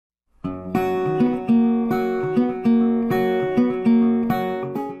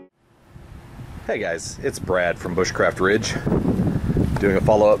Hey guys, it's Brad from Bushcraft Ridge, doing a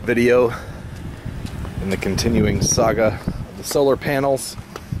follow-up video in the continuing saga of the solar panels.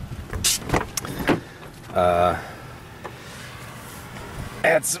 Had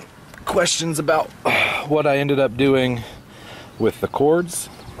some questions about what I ended up doing with the cords,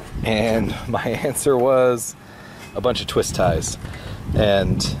 and my answer was a bunch of twist ties.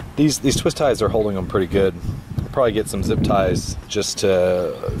 And these twist ties are holding them pretty good. I'll probably get some zip ties just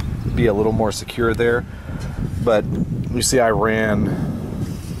to be a little more secure there. But you see I ran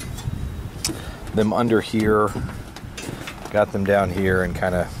them under here, got them down here, and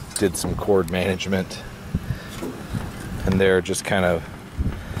kind of did some cord management. And they're just kind of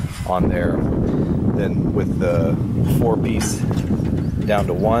on there. Then with the 4-piece down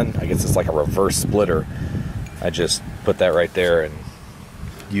to 1, I guess it's like a reverse splitter, I just put that right there and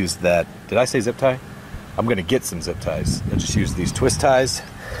used that. Did I say zip tie? I'm gonna get some zip ties. I just use these twist ties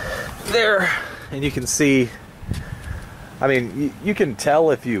there, and you can see, I mean, you can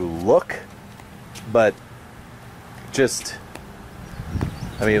tell if you look, but just,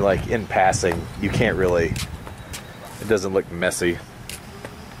 I mean, like in passing, you can't really, it doesn't look messy.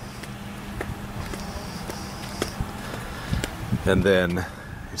 And then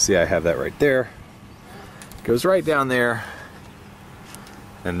you see I have that right there. Goes right down there,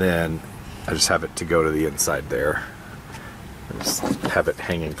 and then I just have it to go to the inside there. I just have it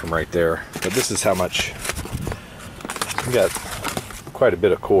hanging from right there. But this is how much, we got quite a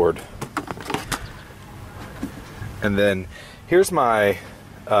bit of cord. And then here's my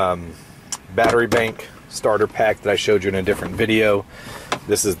battery bank starter pack that I showed you in a different video.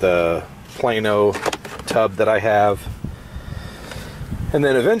 This is the Plano tub that I have. And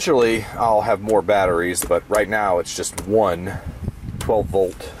then eventually I'll have more batteries, but right now it's just one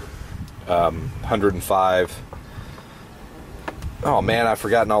 12-volt, 105. Oh man, I've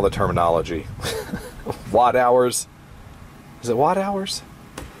forgotten all the terminology. Watt hours. Is it watt hours?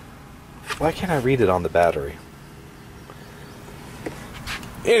 Why can't I read it on the battery?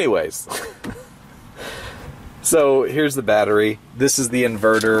 Anyways. So here's the battery. This is the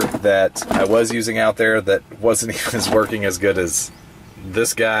inverter that I was using out there that wasn't even working as good as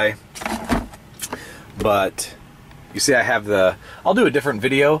this guy. But you see I have the, I'll do a different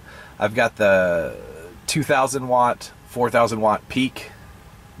video. I've got the 2000 watt, 4000 watt peak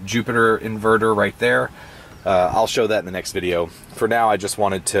Jupiter inverter right there. I'll show that in the next video. For now, I just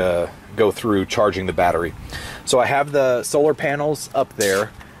wanted to go through charging the battery. So I have the solar panels up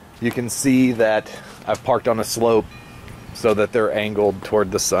there. You can see that I've parked on a slope so that they're angled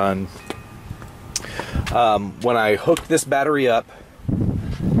toward the sun. When I hook this battery up,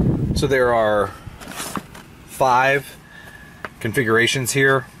 so there are 5 configurations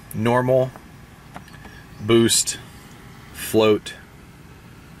here: normal, boost, float,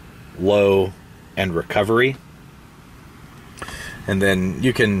 low, and recovery. And then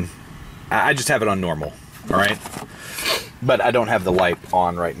you can, I just have it on normal, all right? But I don't have the light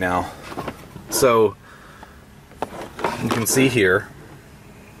on right now. So you can see here,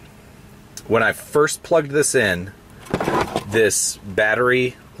 when I first plugged this in, this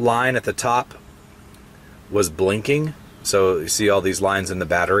battery line at the top was blinking. So you see all these lines in the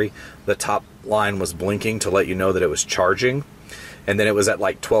battery. The top line was blinking to let you know that it was charging. And then it was at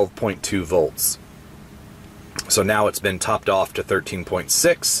like 12.2 volts. So now it's been topped off to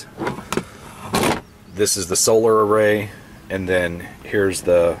 13.6. This is the solar array. And then here's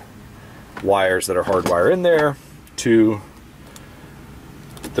the wires that are hardwired in there to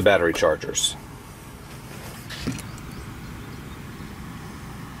the battery chargers.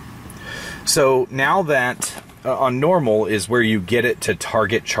 So now that on normal is where you get it to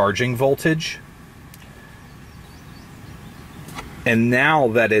target charging voltage. And now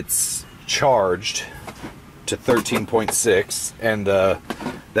that it's charged to 13.6 and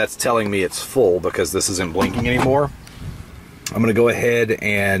that's telling me it's full because this isn't blinking anymore, I'm going to go ahead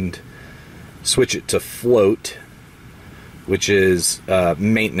and switch it to float, which is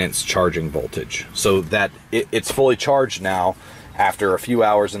maintenance charging voltage. So that it's fully charged now after a few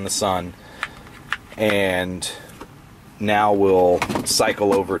hours in the sun. And now we'll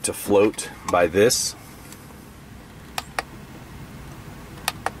cycle over to float by this.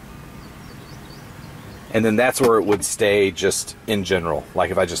 And then that's where it would stay just in general.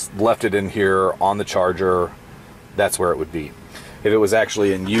 Like if I just left it in here on the charger, that's where it would be. If it was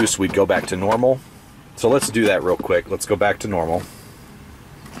actually in use, we'd go back to normal. So let's do that real quick. Let's go back to normal.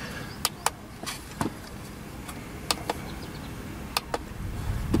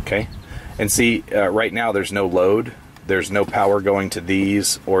 Okay. And see, right now there's no load. There's no power going to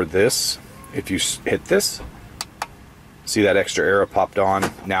these or this. If you hit this, see that extra arrow popped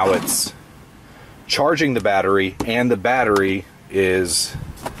on? Now it's charging the battery, and the battery is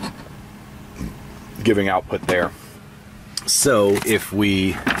giving output there. So if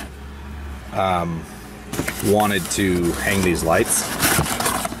we wanted to hang these lights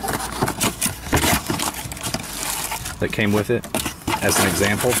that came with it, as an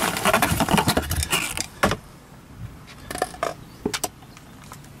example,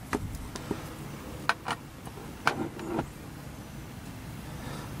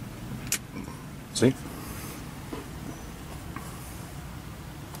 see?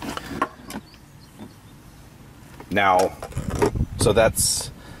 Now, so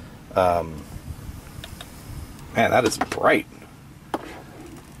that's, man, that is bright.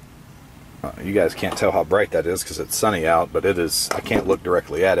 You guys can't tell how bright that is because it's sunny out, but it is, I can't look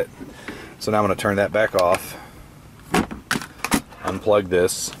directly at it. So now I'm going to turn that back off, unplug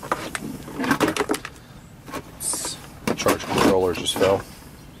this. The charge controller just fell.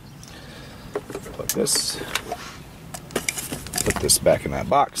 Plug this, put this back in that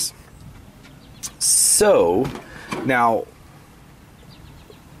box. So now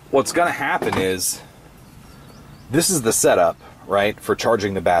what's going to happen is, this is the setup, right, for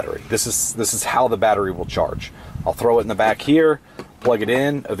charging the battery. This is how the battery will charge. I'll throw it in the back here, plug it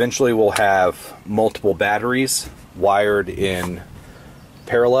in. Eventually we'll have multiple batteries wired in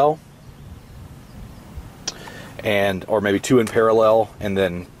parallel, and or maybe 2 in parallel and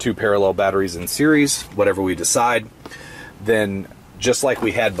then 2 parallel batteries in series, whatever we decide. Then just like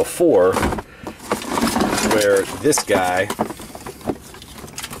we had before, where this guy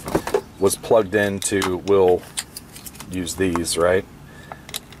was plugged into, we'll use these, right?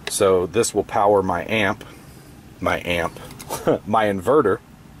 So this will power my my inverter,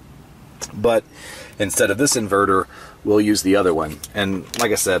 but instead of this inverter, we'll use the other one. And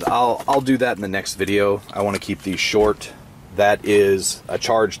like I said, I'll do that in the next video. I want to keep these short. That is a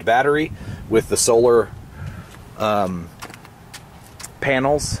charged battery with the solar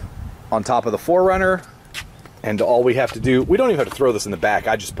panels on top of the 4Runner. And all we have to do, we don't even have to throw this in the back.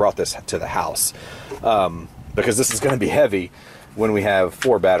 I just brought this to the house because this is going to be heavy when we have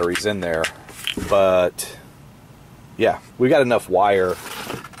 4 batteries in there. But yeah, we got enough wire,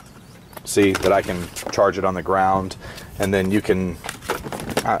 see, that I can charge it on the ground, and then you can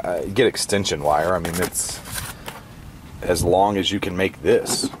get extension wire. I mean, it's as long as you can make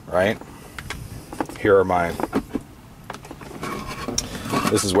this, right? Here are my,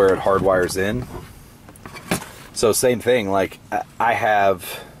 this is where it hardwires in. So same thing, like I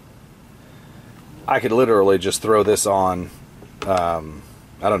could literally just throw this on, I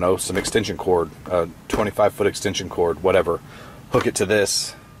don't know, some extension cord, 25-foot extension cord, whatever, hook it to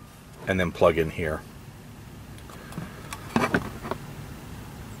this, and then plug in here.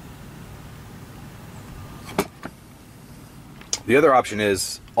 The other option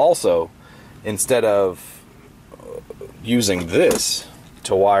is also, instead of using this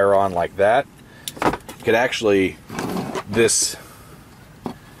to wire on like that, you could actually, this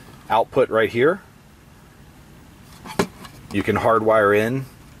output right here, you can hardwire in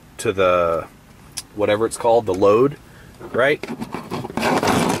to the, whatever it's called, the load, right?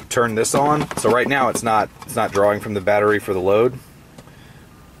 Turn this on. So right now it's not drawing from the battery for the load.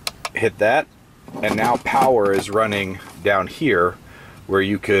 Hit that, and now power is running down here, where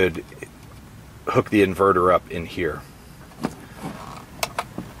you could hook the inverter up in here.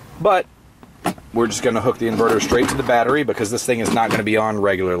 But we're just going to hook the inverter straight to the battery because this thing is not going to be on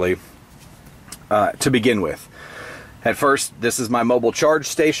regularly to begin with. At first, this is my mobile charge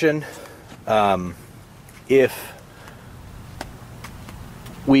station. If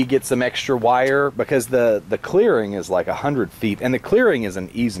we get some extra wire, because the clearing is like 100 feet, and the clearing is an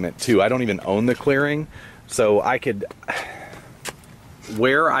easement too. I don't even own the clearing, so I could,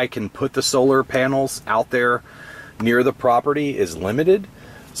 where I can put the solar panels out there near the property is limited.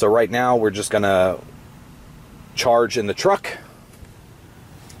 So right now we're just gonna charge in the truck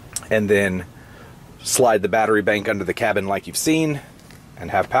and then slide the battery bank under the cabin like you've seen and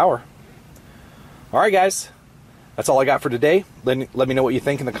have power. Alright guys, that's all I got for today. Let me know what you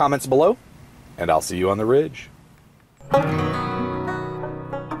think in the comments below, and I'll see you on the ridge.